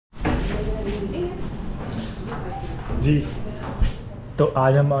जी तो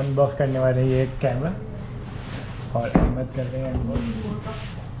आज हम अनबॉक्स करने वाले हैं ये एक कैमरा और अहमद कर रहे हैं unbox.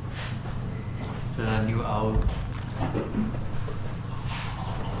 It's a new owl.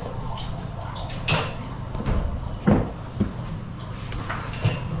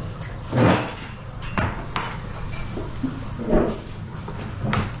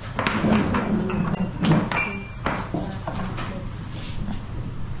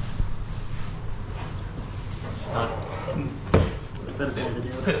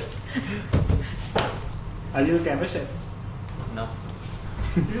 Are you a camera chef? No.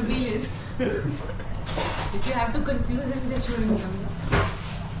 Reveal it. If you have to confuse him, just show him camera.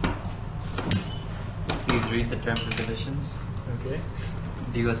 Please read the terms and conditions. Okay.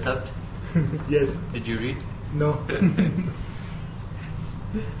 Do you accept? Yes. Did you read? No.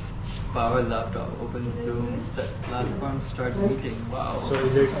 Power laptop, open Zoom, set platform, start meeting. Wow. So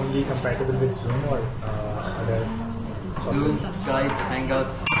is it only compatible with Zoom or other? Zoom, Skype,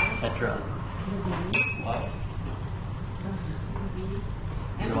 Hangouts, etc. Wow.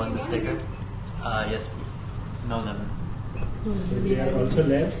 You want the sticker? Yes, please. No lemon. So they are also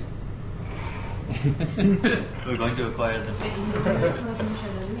labs. We're going to acquire them.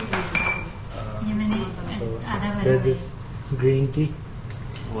 So there's this green tea.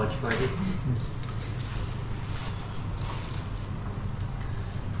 Watch party.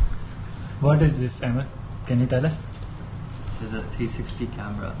 What is this, Emma? Can you tell us? This is a 360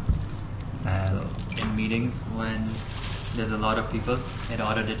 camera. And So in meetings, when there's a lot of people, it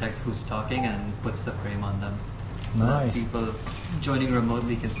auto detects who's talking and puts the frame on them. So that Nice. people joining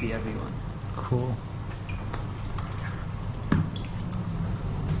remotely can see everyone. cool.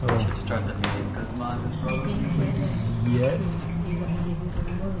 We So should start the meeting because Maz is probably. yes.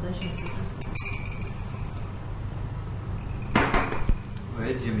 Where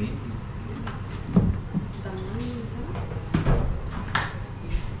is Jimmy?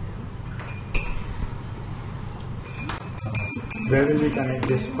 Where will we connect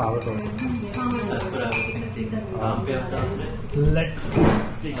this power cord? That's what I was thinking. Let's.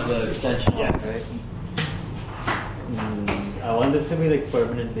 Another extension, right? I want this to be like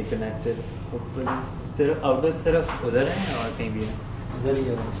permanently connected. Hopefully, सिर्फ outlet सिर्फ उधर है और कहीं भी है. उधर ही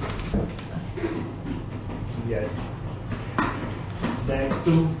है बस. Yes. That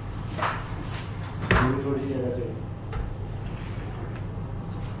too. थोड़ी सी जगह चाहिए.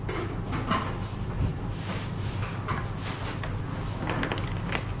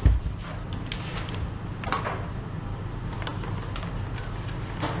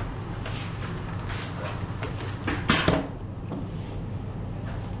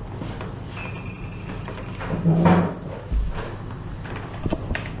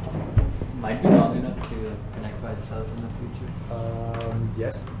 Might be long enough to connect by itself in the future.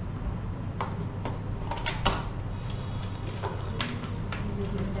 Yes.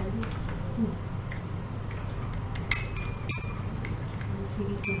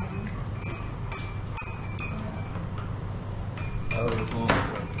 Oh.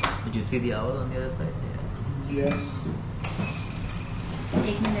 Did you see the owl on the other side? Yeah. Yes.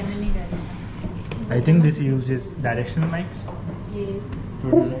 I think this uses directional mics.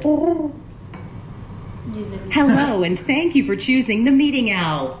 Hello, and thank you for choosing the Meeting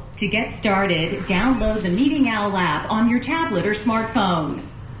Owl. To get started, download the Meeting Owl app on your tablet or smartphone.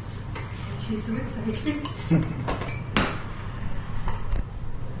 She's so excited.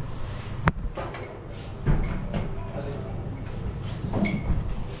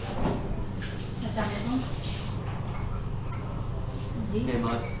 Okay,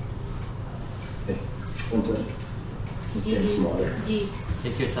 Maz.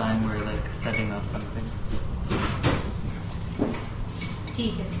 Take your time. We're like setting up something.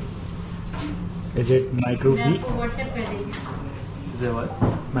 ठीक है. Is it micro मैं B? आपको WhatsApp कर देंगे. Is it what?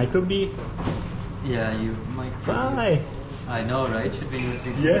 Micro B? Yeah, you might. Why? I know, right? Should be USB.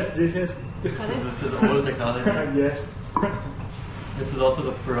 Yes, this is. This is old technology. Yes. This is also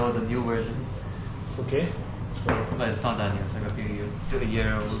the Pro, the new version. Okay. So, But it's not that new. It's like a few years, a year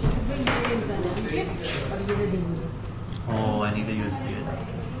old. ये और ये दे देंगे. Oh, I need a USB.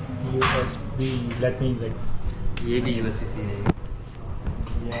 USB. Let me like. ये भी USB-C है.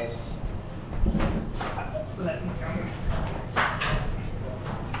 Yes. Let me come.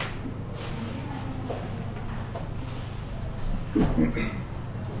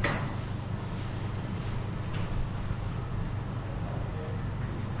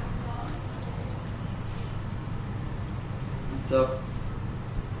 What's up?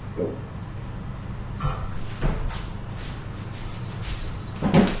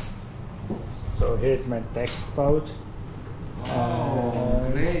 So here's my text pouch. Oh,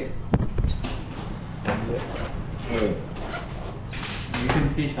 great. Yeah.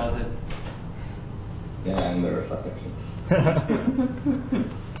 and the reflection.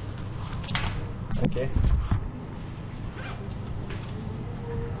 Okay.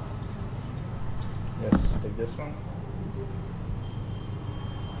 Yes, take this one.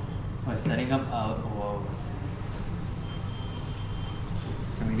 Oh, setting up out. Whoa.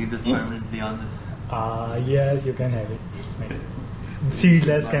 Can we leave this permanently on this? Yes, you can have it.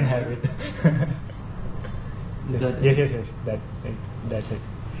 Seedlabs can have it. Is that yes, it? yes. That's it.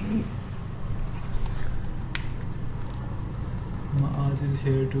 Maaz is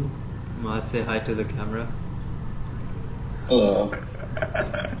here too. Must say hi to the camera. Hello.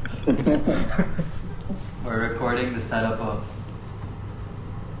 We're recording the setup of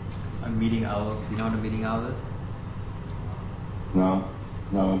a meeting owl. Do you know what a meeting owl is? No,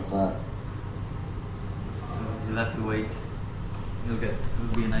 it's not. You'll have to wait. It'll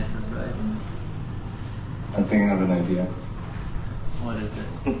be a nice surprise. I think I have an idea. What is it?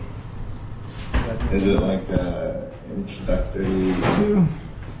 Is it like a introductory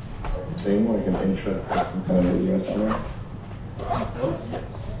thing, like an intro to some kind of video somewhere?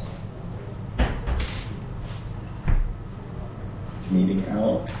 Meeting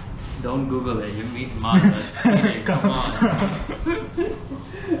out. Don't Google it. You meet Maz. Hey, come on.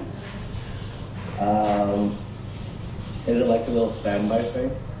 Is it like a little standby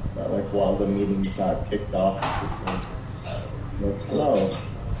thing? That like while the meeting's not kicked off, it's just like hello.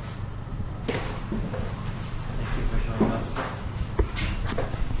 Thank you for showing us.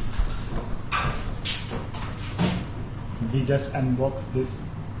 We just unboxed this.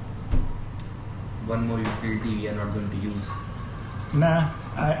 One more utility we are not going to use. Nah,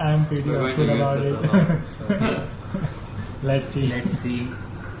 I'm pretty We're going upfront to about use it. this a lot. Okay. Let's see. Let's see.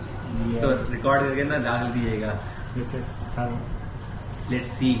 Yeah. तो record करके ना डाल दिएगा. This is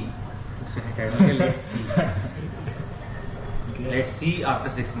Let's see. उसमें title है Let's see. Let's see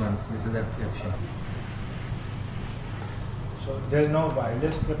after 6 months. This is the option. So there's no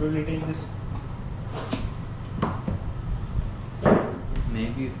wireless capability in this.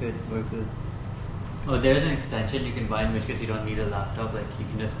 Maybe if it works with. Oh, there's an extension you can buy in which case you don't need a laptop. Like you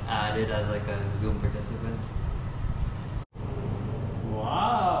can just add it as like a Zoom participant.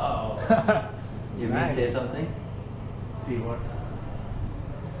 Wow. You mean Nice. say something? See what?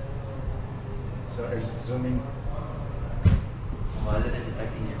 So it's zooming. Why isn't it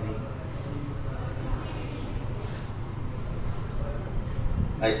detecting your me?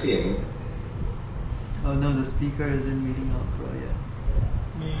 I see it. Oh no, the speaker isn't meeting out pro yet.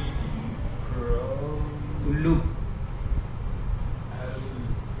 Ullu.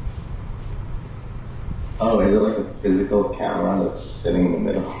 Oh, is it like a physical camera that's just sitting in the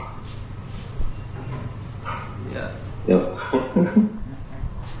middle? Yeah. Yep.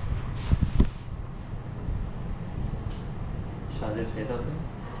 Shazib, say something.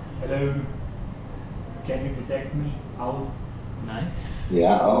 Hello. Can you detect me? Out. Nice.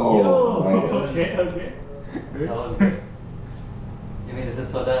 Yeah. Oh. Yo. Right. Okay. Good. That was good. I mean, this is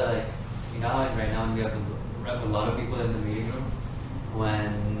so that like, you know how right now we have a lot of people in the meeting room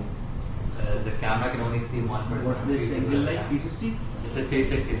when the camera can only see one person. What's this People angle in the like? camera. 360? This is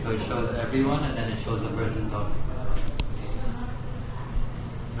 360, so it shows everyone and then it shows the person talking.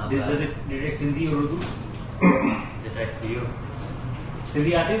 Not Does bad. it detect Sindhi or Urdu? Detects you.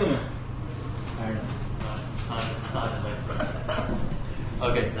 Sindhi आती है तुम्हें? It's not Alexa.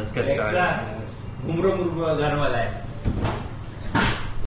 Okay, let's get started. Alexa, घुमरो मुर्गो घर वाला है.